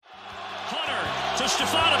Hunter to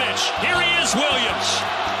Stefanovic. Here he is, Williams.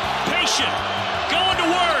 Patient, going to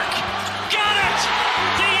work. Got it!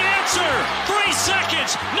 The answer! 3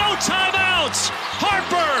 seconds, no timeouts.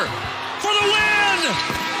 Harper for the win!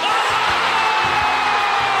 Oh!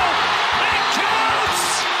 It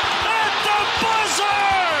counts at the buzzer!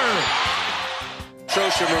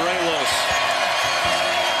 Trosha Morelos.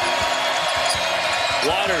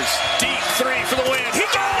 Waters, deep three for the win. He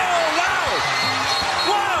got it!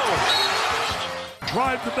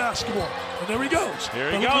 Drive the basketball. And there he goes.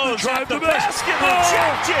 Here he goes. Drive the basket.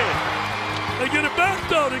 Rejected. They get it back,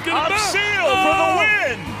 though. They get it back. Seal for the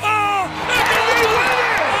win. Oh, and they win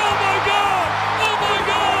it. Oh, my God. Oh, my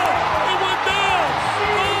God. It went down.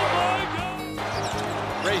 Oh, my God.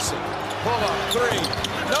 Racing. Pull up. Three.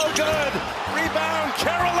 No good. Rebound,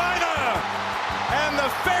 Carolina. And the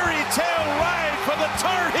fairy tale ride for the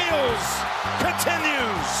Tar Heels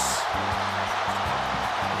continues.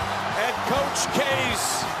 And Coach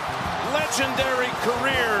K's legendary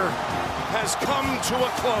career has come to a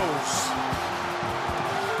close.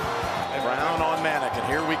 Brown on Manick, and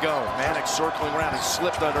here we go. Manick circling around. He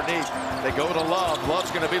slipped underneath. They go to Love. Love's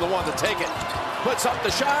going to be the one to take it. Puts up the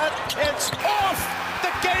shot. It's off. The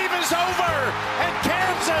game is over. And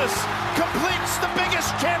Kansas completes the biggest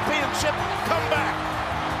championship comeback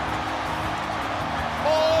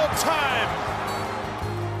all time.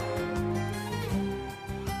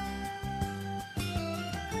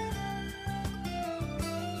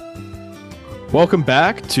 Welcome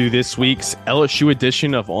back to this week's LSU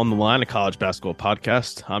edition of On the Line, a college basketball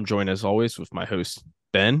podcast. I'm joined as always with my host,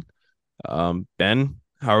 Ben. Ben,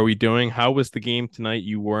 how are we doing? How was the game tonight?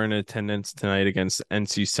 You were in attendance tonight against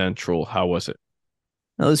NC Central. How was it?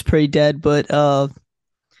 It was pretty dead, but for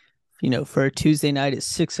a Tuesday night at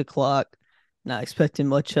 6 o'clock, not expecting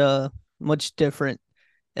much different.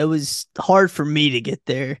 It was hard for me to get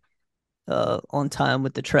there on time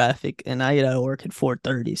with the traffic, and I get out of work at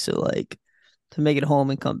 4:30, so to make it home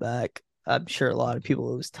and come back, I'm sure a lot of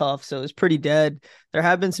people, it was tough. So it was pretty dead. There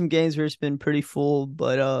have been some games where it's been pretty full,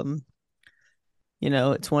 but,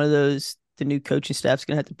 it's one of those, the new coaching staff's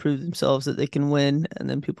going to have to prove themselves that they can win, and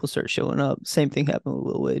then people start showing up. Same thing happened with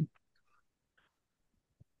Will Wade.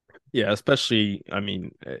 Yeah, especially,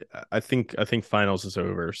 I think finals is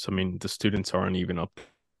over. So, the students aren't even up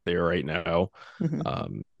there right now.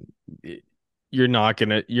 Mm-hmm. You're not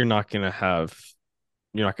gonna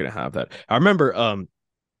have that. I remember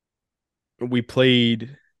we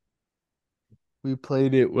played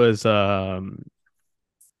it was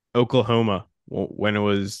Oklahoma when it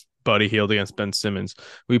was Buddy Hield against Ben Simmons.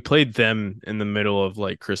 We played them in the middle of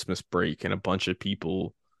Christmas break, and a bunch of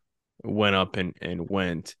people went up and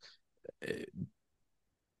went.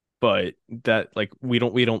 But that we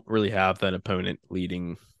don't really have that opponent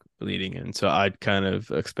leading in. So I'd kind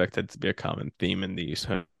of expect that to be a common theme in these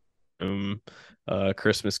home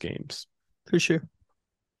Christmas games. For sure.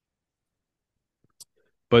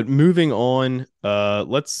 But moving on,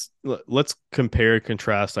 let's compare and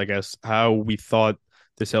contrast, I guess, how we thought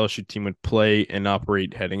this LSU team would play and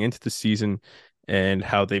operate heading into the season, and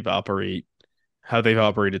how they've operated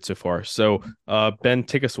so far. So, Ben,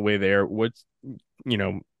 take us away there. What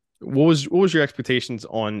was your expectations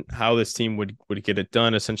on how this team would get it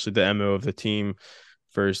done? Essentially, the MO of the team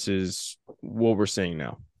versus what we're seeing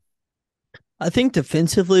now. I think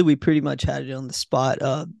defensively, we pretty much had it on the spot.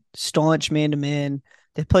 Staunch man-to-man.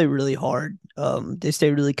 They play really hard. They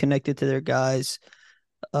stay really connected to their guys.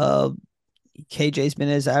 KJ's been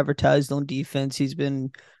as advertised on defense. He's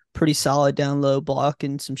been pretty solid down low,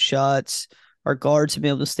 blocking some shots. Our guards have been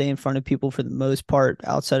able to stay in front of people for the most part,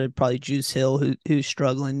 outside of probably Juice Hill, who's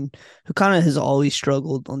struggling, who kind of has always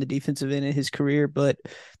struggled on the defensive end of his career. But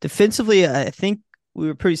defensively, I think we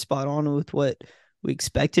were pretty spot on with what we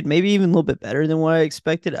expected, maybe even a little bit better than what I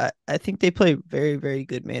expected. I think they play very, very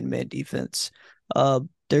good man-to-man defense.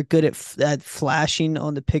 They're good at flashing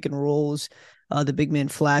on the pick and rolls, the big man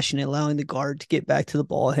flashing and allowing the guard to get back to the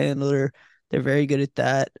ball handler. They're very good at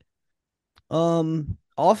that.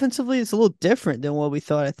 Offensively, it's a little different than what we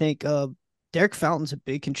thought. I think Derek Fountain's a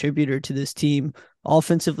big contributor to this team,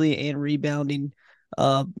 offensively and rebounding.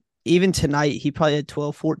 Even tonight, he probably had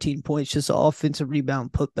 12, 14 points, just offensive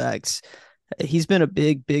rebound putbacks. He's been a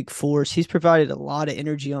big, big force. He's provided a lot of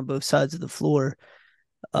energy on both sides of the floor.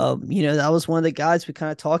 That was one of the guys we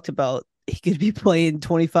kind of talked about. He could be playing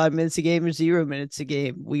 25 minutes a game or 0 minutes a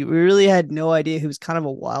game. We really had no idea. He was kind of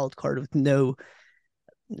a wild card with no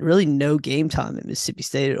game time at Mississippi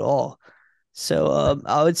State at all. So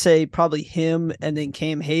I would say probably him, and then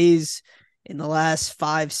Cam Hayes in the last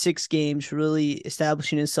 5-6 games, really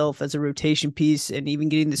establishing himself as a rotation piece and even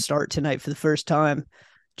getting the start tonight for the first time.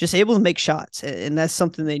 just able to make shots. And that's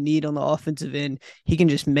something they need on the offensive end. He can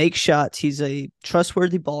just make shots. He's a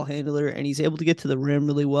trustworthy ball handler, and he's able to get to the rim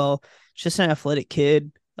really well. Just an athletic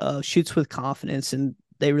kid, shoots with confidence, and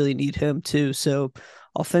they really need him too. So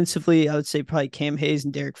offensively, I would say probably Cam Hayes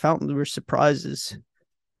and Derek Fountain were surprises.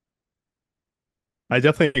 I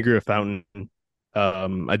definitely agree with Fountain. I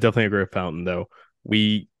definitely agree with Fountain though.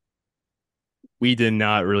 We we did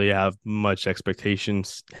not really have much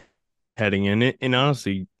expectations heading in it, and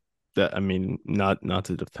honestly, that I mean, not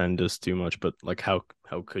to defend us too much, but like how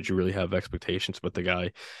could you really have expectations with the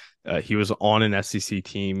guy? He was on an SEC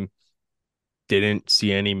team, didn't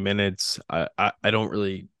see any minutes. I don't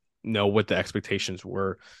really know what the expectations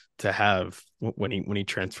were to have when he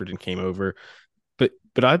transferred and came over.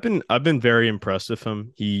 But I've been very impressed with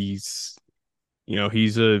him. He's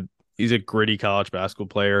a gritty college basketball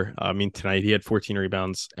player. I mean, tonight he had 14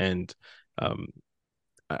 rebounds, and um,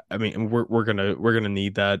 I mean, we're gonna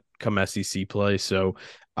need that come SEC play. So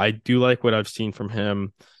I do like what I've seen from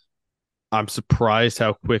him. I'm surprised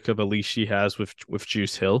how quick of a leash he has with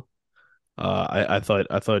Juice Hill. I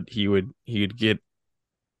thought he would get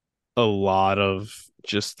a lot of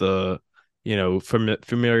just the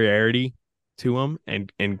familiarity to him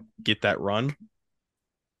and get that run.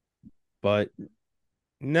 But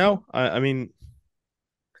no, I mean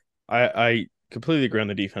I completely agree on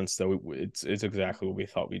the defense though. It's exactly what we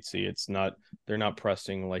thought we'd see. It's not they're not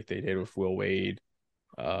pressing like they did with Will Wade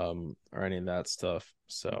or any of that stuff.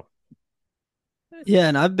 So Yeah,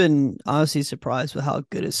 and I've been honestly surprised with how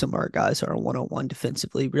good some of our guys are one on one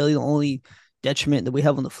defensively. Really, the only detriment that we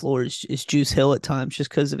have on the floor is Juice Hill at times, just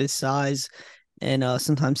because of his size, and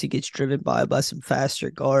sometimes he gets driven by some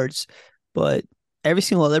faster guards. But every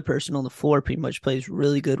single other person on the floor pretty much plays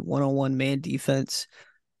really good one on one man defense.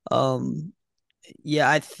 Um, yeah,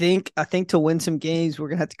 I think to win some games, we're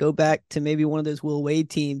gonna have to go back to maybe one of those Will Wade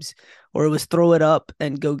teams, or it was throw it up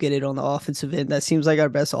and go get it on the offensive end. That seems like our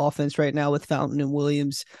best offense right now with Fountain and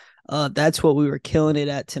Williams. That's what we were killing it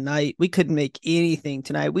at tonight. We couldn't make anything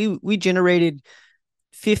tonight. We generated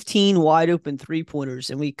 15 wide open 3-pointers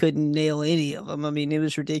and we couldn't nail any of them. I mean, it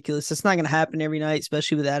was ridiculous. It's not going to happen every night,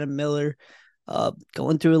 especially with Adam Miller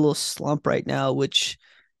going through a little slump right now, which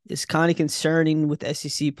is kind of concerning with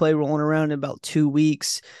SEC play rolling around in about 2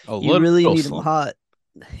 weeks. a You little really need him slump. hot.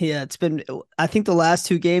 Yeah, it's been, I think the last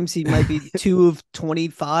two games, he might be 2 of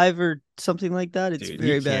 25 or something like that. It's Dude,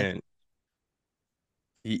 very bad.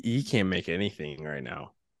 he can't make anything right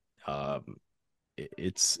now. Um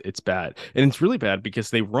it's bad. And it's really bad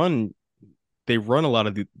because they run a lot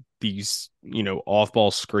of these, off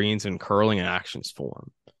ball screens and curling actions for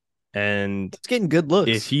him. And It's getting good if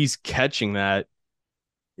looks. he's catching that,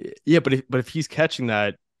 yeah, but if he's catching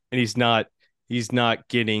that and he's not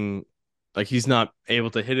getting like he's not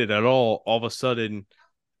able to hit it at all of a sudden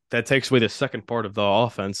that takes away the second part of the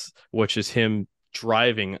offense, which is him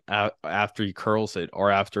driving after he curls it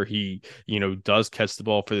or after he, does catch the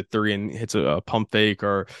ball for the three and hits a pump fake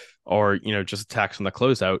or just attacks on the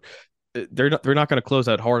closeout. They're not going to close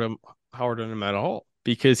out hard on him at all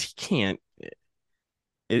because he can't.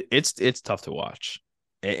 It's tough to watch.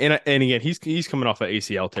 And again, he's coming off an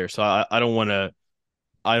ACL tear, so I don't want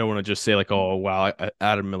to just say like, oh wow,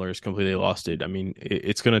 Adam Miller has completely lost it. I mean,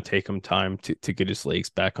 it's going to take him time to get his legs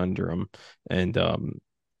back under him, and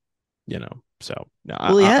so no,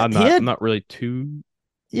 Well, I'm not really too.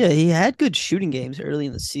 yeah, he had good shooting games early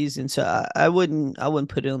in the season, so I wouldn't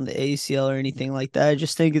put it on the ACL or anything like that. I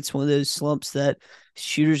just think it's one of those slumps that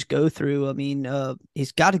shooters go through. I mean,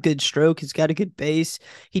 he's got a good stroke, he's got a good base.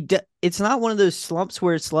 It's not one of those slumps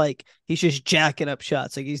where it's like he's just jacking up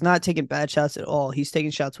shots. Like he's not taking bad shots at all. He's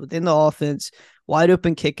taking shots within the offense, wide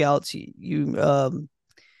open kickouts.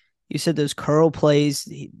 You said those curl plays,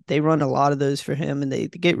 they run a lot of those for him, and they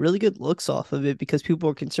get really good looks off of it because people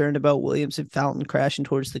are concerned about Williams and Fountain crashing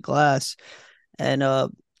towards the glass. And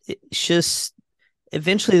it's just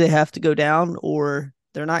eventually they have to go down or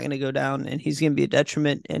they're not going to go down, and he's going to be a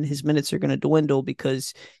detriment, and his minutes are going to dwindle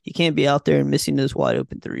because he can't be out there and missing those wide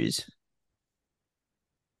open threes.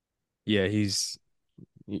 Yeah, he's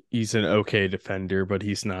an okay defender, but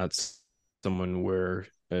he's not someone where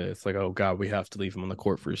it's like, oh God, we have to leave him on the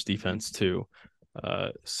court for his defense too.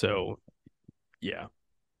 So yeah.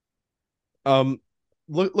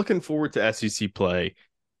 Looking forward to SEC play.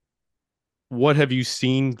 What have you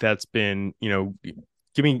seen that's been,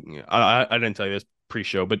 give me, I didn't tell you this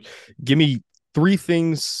pre-show, but give me three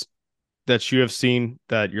things that you have seen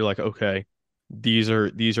that you're like, okay, these are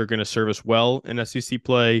going to serve us well in SEC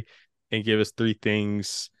play, and give us three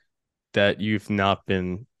things that you've not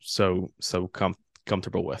been so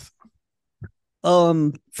comfortable with.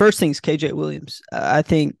 First thing's KJ Williams. I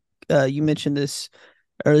think you mentioned this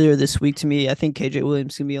earlier this week to me. I think KJ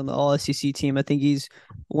Williams can be on the All SEC team. I think he's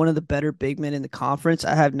one of the better big men in the conference.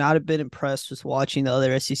 I have not been impressed with watching the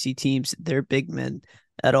other SEC teams, their big men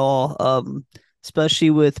at all. Especially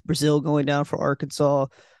with Brazil going down for Arkansas.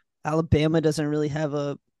 Alabama doesn't really have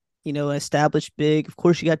an established big. Of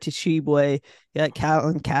course, you got Tshiebwe, you got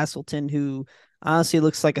Calvin Castleton, who honestly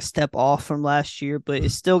looks like a step off from last year, but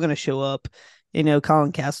is still going to show up.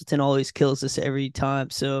 Colin Castleton always kills us every time.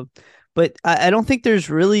 So, but I don't think there's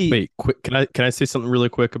really. Wait, quick, can I say something really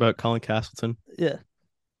quick about Colin Castleton? Yeah.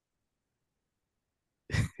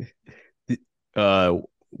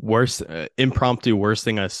 Worst impromptu worst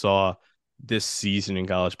thing I saw this season in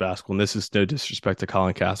college basketball, and this is no disrespect to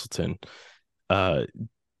Colin Castleton. Uh,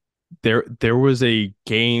 there was a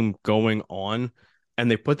game going on, and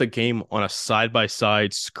they put the game on a side by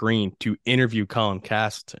side screen to interview Colin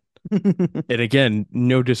Castleton. And again,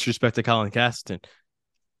 no disrespect to Colin Castleton,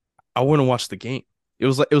 I wouldn't watch the game. It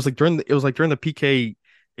was like during the PK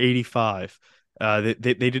 85. They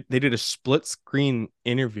did a split screen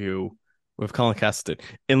interview with Colin Castleton.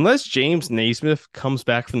 Unless James Naismith comes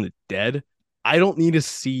back from the dead, I don't need to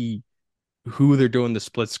see who they're doing the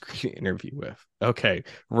split screen interview with. Okay,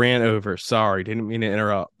 ran over. Sorry, didn't mean to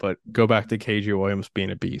interrupt, but go back to KJ Williams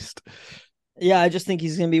being a beast. Yeah, I just think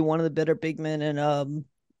he's going to be one of the better big men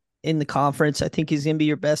in the conference. I think he's going to be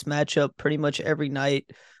your best matchup pretty much every night.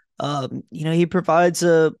 He provides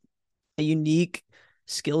a unique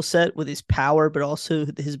skill set with his power, but also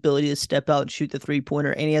his ability to step out and shoot the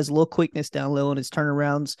 3-pointer. And he has a little quickness down low in his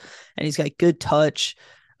turnarounds, and he's got good touch.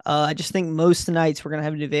 I just think most nights we're going to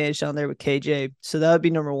have an advantage down there with KJ. So that would be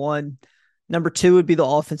number one. Number two would be the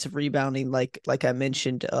offensive rebounding. Like I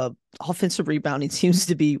mentioned, offensive rebounding seems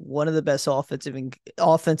to be one of the best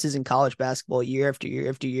offenses in college basketball year after year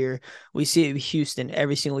after year. We see it with Houston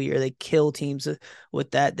every single year. They kill teams with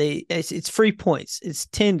that. It's free points. It's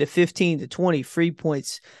 10 to 15 to 20 free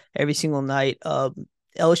points every single night.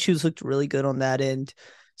 LSU's looked really good on that end,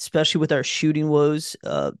 especially with our shooting woes.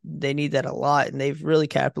 They need that a lot, and they've really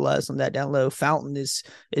capitalized on that down low. Fountain is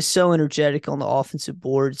so energetic on the offensive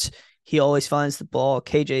boards. He always finds the ball.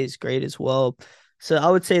 KJ is great as well. So I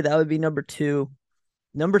would say that would be number two.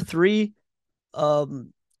 Number three,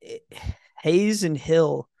 um, Hayes and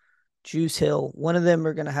Hill, Juice Hill. One of them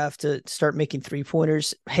are going to have to start making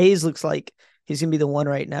 3-pointers. Hayes looks like he's going to be the one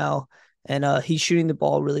right now, and he's shooting the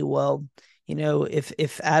ball really well.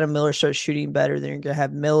 If Adam Miller starts shooting better, then you're going to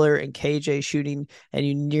have Miller and KJ shooting,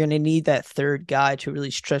 and you're going to need that third guy to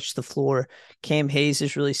really stretch the floor. Cam Hayes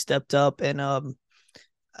has really stepped up, and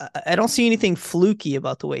I don't see anything fluky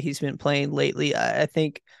about the way he's been playing lately. I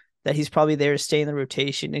think that he's probably there to stay in the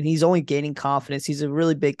rotation, and he's only gaining confidence. He's a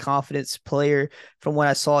really big confidence player. From what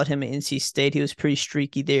I saw at him at NC State, he was pretty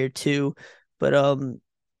streaky there too. But man,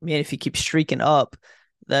 if he keeps streaking up,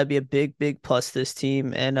 that'd be a big, big plus to this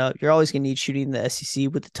team. And you're always going to need shooting in the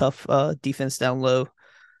SEC with the tough defense down low.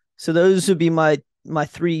 So those would be my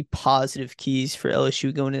three positive keys for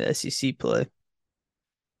LSU going into SEC play.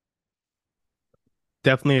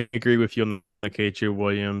 Definitely agree with you on the KJ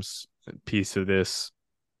Williams piece of this.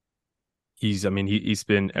 He's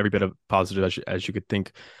been every bit of positive as you could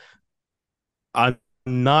think. I'm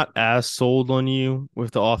not as sold on you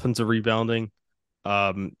with the offensive rebounding.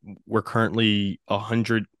 We're currently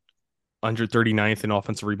 139th in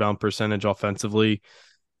offensive rebound percentage offensively.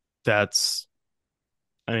 That's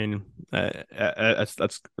that's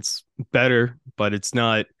better, but it's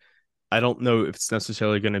not. I don't know if it's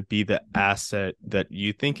necessarily going to be the asset that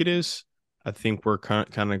you think it is. I think we're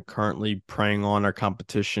kind of currently preying on our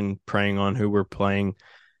competition, preying on who we're playing.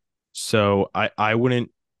 So I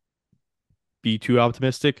wouldn't be too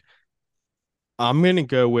optimistic. I'm going to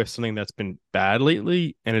go with something that's been bad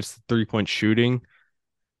lately, and it's the 3-point shooting.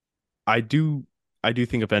 I do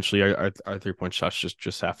think eventually our 3-point shots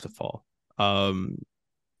just have to fall.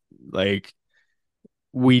 Like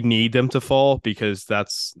we need them to fall because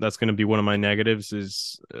that's going to be one of my negatives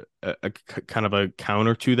is a kind of a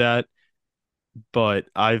counter to that. But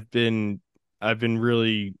I've been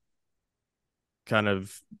really kind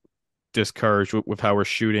of discouraged with how we're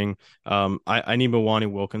shooting. I need Milwaukee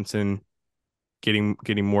Wilkinson getting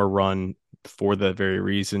more run for that very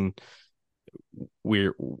reason. We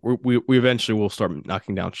eventually will start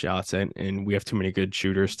knocking down shots, and we have too many good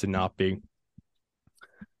shooters to not be.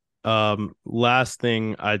 Last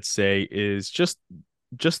thing I'd say is just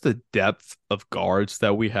the depth of guards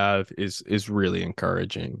that we have is really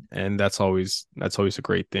encouraging, and that's always a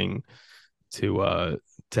great thing to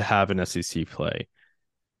have an SEC play.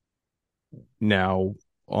 Now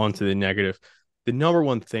on to the negative. the number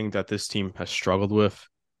one thing that this team has struggled with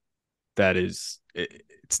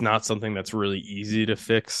it's not something that's really easy to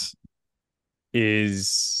fix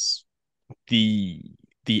is the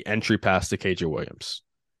entry pass to KJ Williams.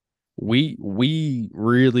 We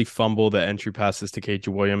really fumble the entry passes to KJ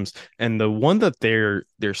Williams, and the one that they're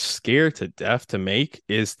scared to death to make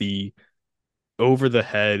is the over the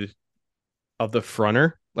head of the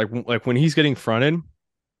fronter. Like when he's getting fronted,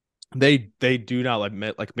 they do not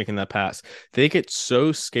like making that pass. They get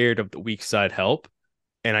so scared of the weak side help,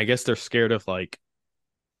 and I guess they're scared of like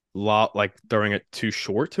throwing it too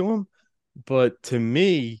short to him. But to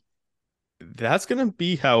me, that's gonna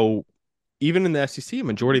be how even in the SEC, a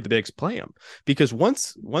majority of the bigs play him because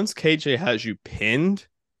once KJ has you pinned,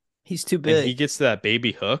 He's too and he big. gets to that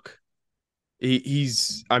baby hook,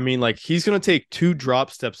 he's I mean like he's gonna take two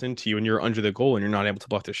drop steps into you and you're under the goal and you're not able to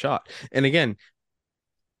block the shot. And again,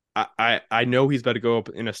 I know he's about to go up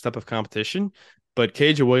in a step of competition, but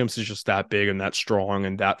KJ Williams is just that big and that strong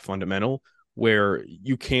and that fundamental where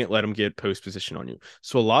you can't let him get post position on you.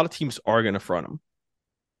 So a lot of teams are going to front him.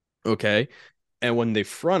 Okay. And when they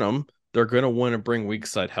front him, they're going to want to bring weak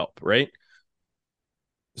side help, right?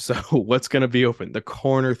 So what's going to be open? The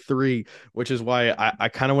corner three, which is why I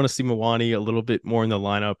kind of want to see Mawani a little bit more in the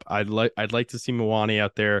lineup. I'd like to see Mawani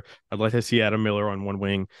out there. I'd like to see Adam Miller on one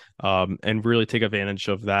wing, and really take advantage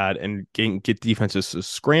of that and get defenses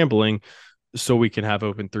scrambling so we can have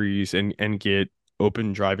open threes and get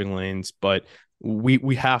open driving lanes. But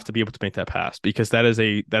we have to be able to make that pass because that is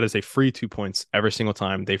a free 2 points every single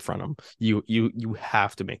time they front them. You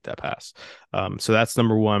have to make that pass. So that's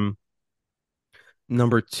number one.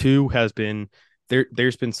 Number two has been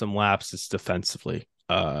there's been some lapses defensively,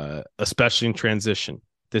 especially in transition.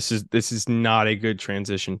 This is not a good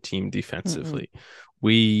transition team defensively.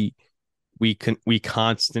 Mm-mm. We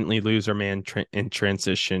constantly lose our man in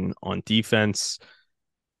transition on defense.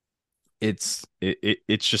 It's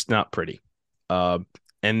just not pretty. And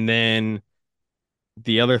then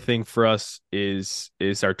the other thing for us is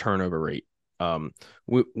our turnover rate.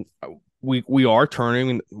 We we are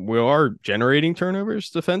generating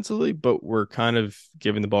turnovers defensively, but we're kind of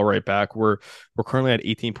giving the ball right back. We're currently at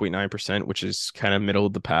 18.9%, which is kind of middle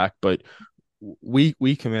of the pack, but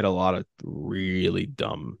we commit a lot of really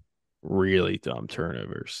dumb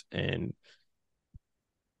turnovers. And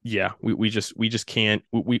yeah, we just can't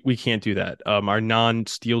we can't do that. Our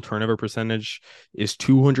non-steal turnover percentage is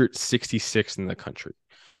 266 in the country.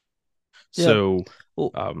 Yeah. So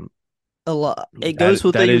Well, um a lot. It that goes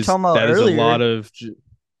with what that you were is talking about that is a lot earlier. of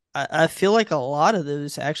I feel like a lot of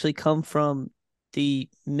those actually come from the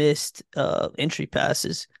missed entry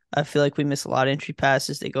passes. I feel like we miss a lot of entry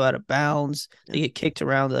passes. They go out of bounds. They get kicked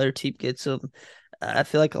around. The other team gets them. I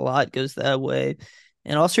feel like a lot goes that way.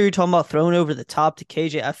 And also, you're talking about throwing over the top to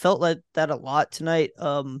KJ. I felt like that a lot tonight.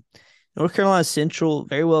 North Carolina Central,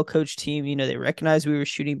 very well coached team. You know, they recognized we were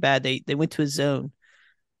shooting bad. They went to a zone.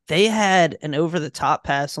 They had an over the top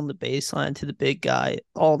pass on the baseline to the big guy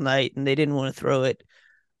all night, and they didn't want to throw it.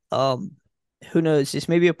 Um, who knows? This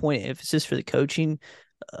may be a point of emphasis for the coaching.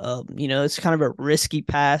 You know, it's kind of a risky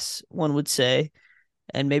pass, one would say,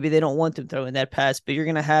 and maybe they don't want them throwing that pass, but you're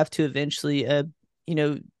going to have to eventually, you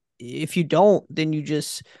know, if you don't, then you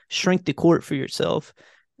just shrink the court for yourself.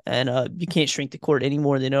 And you can't shrink the court any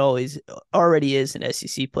more than it always already is in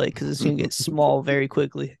SEC play because it's going to get small very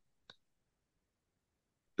quickly.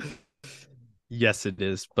 yes, it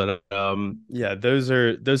is. But yeah, those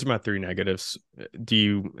are my three negatives. Do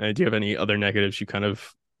you have any other negatives you kind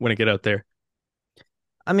of want to get out there?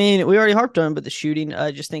 I mean, we already harped on, but the shooting,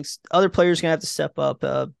 I just think other players gonna have to step up.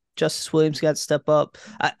 Justice Williams got to step up.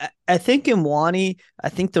 I think Imwani, I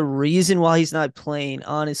think the reason why he's not playing,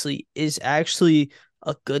 honestly, is actually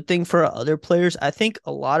a good thing for our other players. I think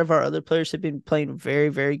a lot of our other players have been playing very,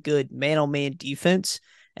 very good man-on-man defense,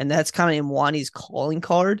 and that's kind of Imwani's calling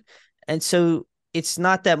card. And so it's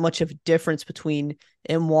not that much of a difference between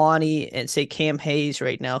Imwani and say Cam Hayes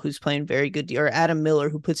right now, who's playing very good, or Adam Miller,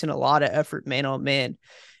 who puts in a lot of effort man on man.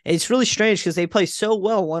 It's really strange because they play so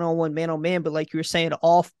well one on one, man on man, but like you were saying,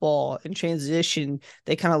 off ball and transition,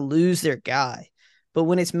 they kind of lose their guy. But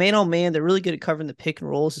when it's man on man, they're really good at covering the pick and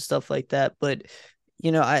rolls and stuff like that. But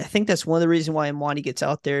you know, I think that's one of the reasons why Imwani gets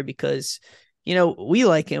out there because you know we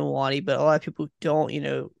like Imwani, but a lot of people don't. You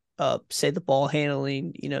know, say the ball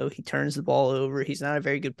handling. You know, he turns the ball over. He's not a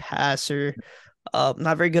very good passer.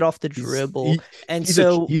 Not very good off the He's dribble. he And he's a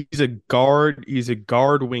so, he's a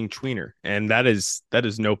guard wing tweener, and that is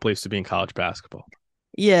no place to be in college basketball.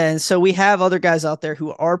 yeah. And so we have other guys out there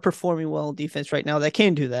who are performing well in defense right now that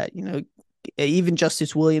can do that. You know, even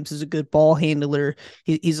Justice Williams is a good ball handler.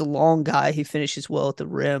 He's a long guy. He finishes well at the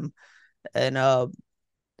rim. And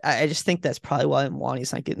I just think that's probably why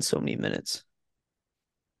Mwani's not getting so many minutes.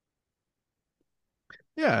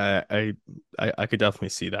 Yeah, I could definitely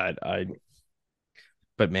see that.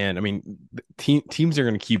 But man, I mean, teams are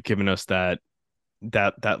going to keep giving us that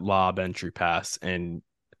lob entry pass, and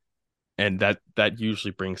that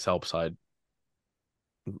usually brings help side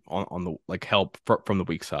on the like help from the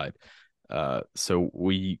weak side. So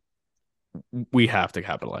we have to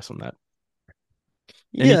capitalize on that.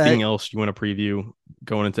 Yeah, Anything else you want to preview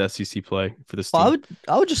going into SEC play for this well, team?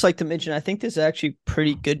 I would just like to mention I think this is actually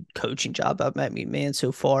pretty good coaching job by Matt McMahon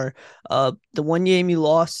so far. The one game you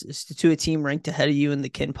lost is to a team ranked ahead of you in the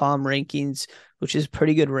Ken Palm rankings, which is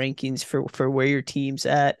pretty good rankings for where your team's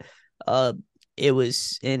at. Uh, it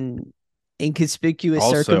was in inconspicuous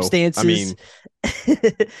Also, I circumstances. mean,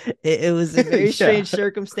 It was in very yeah, strange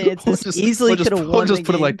circumstances. Easily could have we'll won the just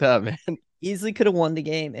put it like game. that, man. Easily could have won the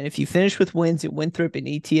game. And if you finish with wins at Winthrop and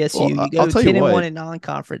ETSU, Well, you I'll go tell you 10-1 what, in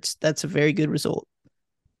non-conference. That's a very good result.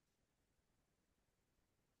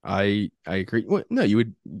 I agree. Well, no,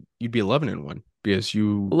 you'd be 11-1 because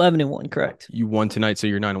 11-1, correct. you won tonight, so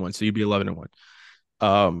you're 9-1, so you'd be 11-1.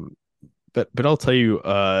 Um, but I'll tell you,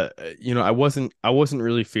 I wasn't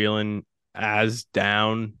really feeling as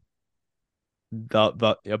down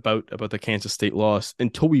about the Kansas State loss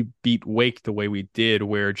until we beat Wake the way we did,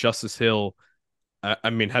 where Justice Hill. I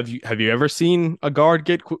mean, have you ever seen a guard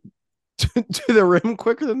get to the rim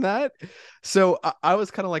quicker than that? So I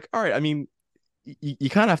was kind of like, all right. I mean, you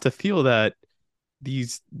kind of have to feel that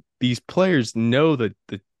these these players know the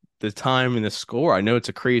time and the score. I know it's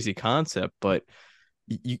a crazy concept, but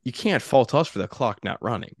you can't fault us for the clock not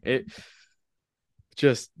running. It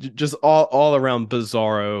just all around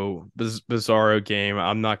bizarro game.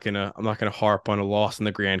 I'm not gonna harp on a loss in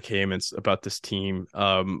the Grand Caymans about this team.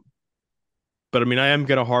 But I mean, I am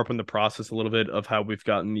gonna harp on the process a little bit of how we've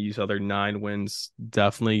gotten these other 9 wins.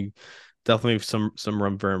 Definitely some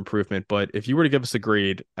room for improvement. But if you were to give us a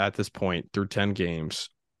grade at this point through 10 games,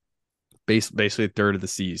 basically a third of the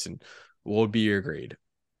season, what would be your grade?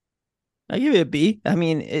 I give it a B. I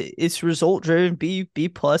mean, it's result driven. B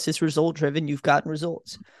plus. It's result driven. You've gotten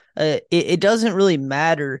results. It doesn't really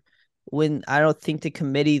matter when I don't think the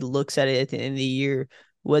committee looks at it at the end of the year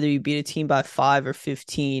whether you beat a team by 5 or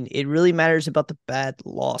 15. It really matters about the bad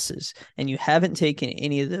losses, and you haven't taken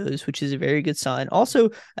any of those, which is a very good sign. Also,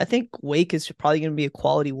 I think Wake is probably going to be a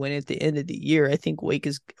quality win at the end of the year. I think Wake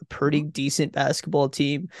is a pretty decent basketball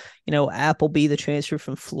team. You know, Appleby, the transfer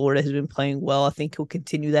from Florida, has been playing well. I think he'll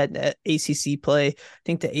continue that in ACC play. I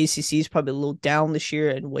think the ACC is probably a little down this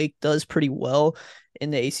year, and Wake does pretty well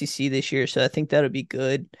in the ACC this year. So I think that'll be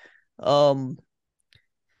good. Um,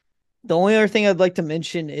 the only other thing I'd like to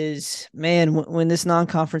mention is, man, when this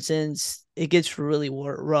non-conference ends, it gets really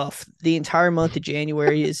rough. The entire month of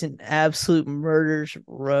January is an absolute murder's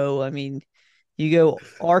row. I mean, you go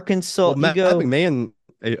Arkansas, Well, you Matt go, McMahon.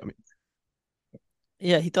 I mean,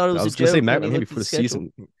 yeah, he thought it I was a was gonna say joke Matt when he McMahon looked at before the the schedule.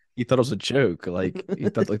 season. He thought it was a joke. Like he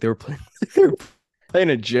thought like they were playing they were playing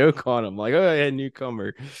a joke on him. Like, oh yeah,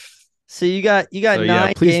 newcomer. So you got So yeah,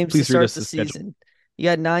 nine games to please read start us the the schedule. season. You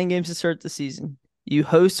got 9 games to start the season. You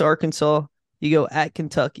host Arkansas. You go at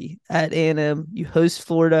Kentucky, at A&M. You host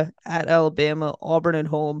Florida, at Alabama, Auburn at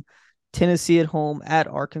home, Tennessee at home, at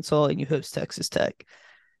Arkansas, and you host Texas Tech.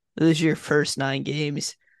 Those are your first 9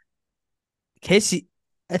 games. Casey,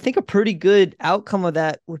 I think a pretty good outcome of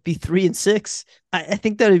that would be 3-6. I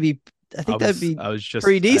think that would be. I think that'd be I was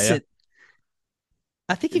pretty just yeah. decent.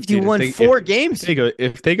 I think if you Dude, won four if games, they go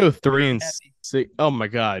if they go three and happy. six, oh my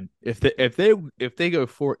god! If they go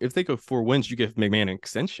 4 wins, you give McMahon an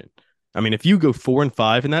extension. I mean, if you go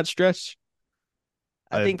 4-5 in that stretch,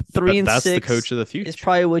 I think three and that's the six coach of the is future.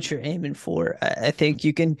 probably what you're aiming for. I think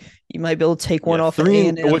you might be able to take one Yeah, off of three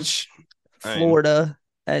and A&M, which I mean, Florida,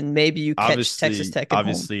 and maybe you catch Texas Tech at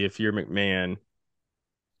home. If you're McMahon,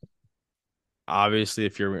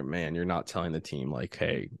 you're not telling the team like,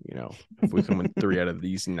 hey, if we can win 3 out of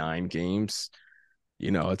these 9 games,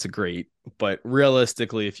 it's a great. But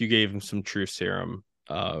realistically, if you gave him some truth serum,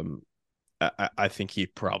 I think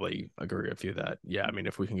he'd probably agree with you that yeah, I mean,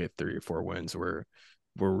 if we can get 3 or 4 wins, we're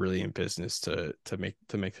really in business to make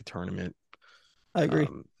the tournament, I agree.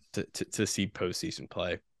 to see postseason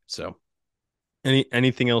play. So,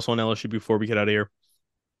 anything else on LSU before we get out of here?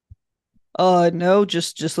 No,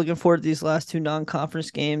 just looking forward to these last 2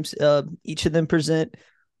 non-conference games. Each of them present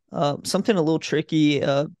something a little tricky.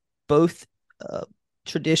 Both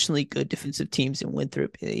traditionally good defensive teams in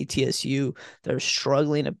Winthrop and ATSU that are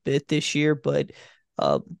struggling a bit this year, but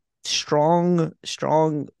strong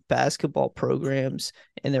basketball programs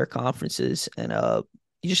in their conferences. And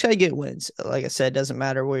You just got to get wins. Like I said, doesn't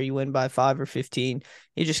matter where you win by 5 or 15.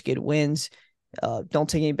 You just get wins. Don't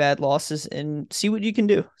take any bad losses and see what you can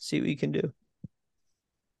do. See what you can do.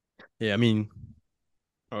 Yeah, I mean,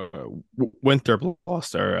 Winthrop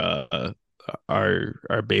lost our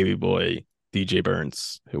baby boy DJ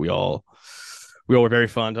Burns, who we all were very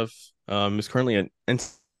fond of. Is currently at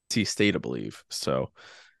NC State, I believe. So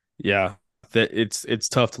yeah, that it's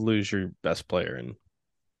tough to lose your best player and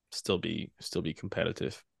still be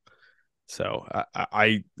competitive. So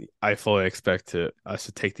I fully expect us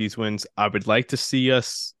to take these wins. I would like to see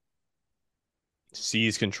us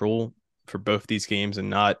seize control for both these games and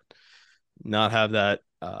not have that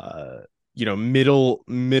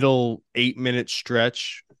middle 8 minute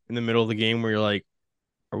stretch in the middle of the game where you're like,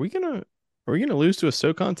 are we gonna lose to a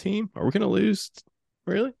SoCon team? Are we gonna lose?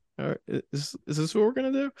 Really? Is this what we're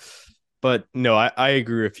gonna do? But no, I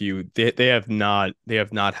agree with you. They have not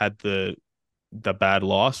had the bad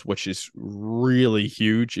loss, which is really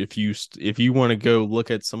huge. If you want to go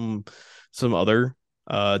look at some other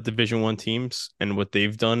Division One teams and what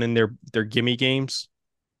they've done in their gimme games,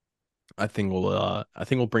 I think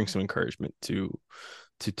we'll bring some encouragement to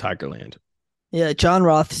Tigerland. Yeah, John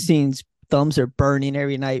Rothstein's thumbs are burning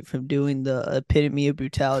every night from doing the epitome of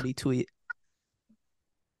brutality tweet.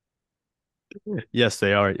 Yes,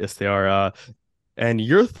 they are. Yes, they are. And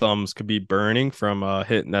your thumbs could be burning from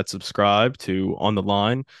hitting that subscribe to On the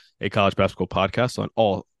Line, a college basketball podcast on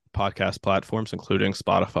all podcast platforms, including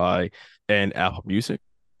Spotify and Apple Music.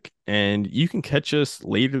 And you can catch us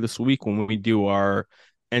later this week when we do our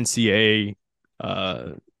NCAA,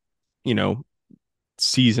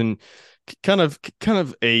 season, kind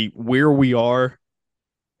of a where we are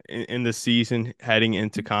in the season heading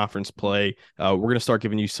into conference play. We're gonna start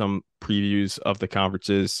giving you some previews of the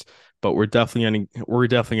conferences, but we're definitely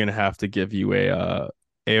gonna have to give you a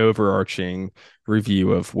overarching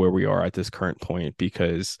review of where we are at this current point,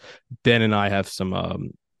 because Ben and I have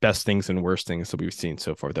some best things and worst things that we've seen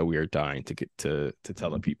so far that we are dying to get to tell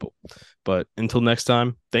the people. But until next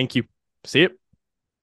time, thank you. See you.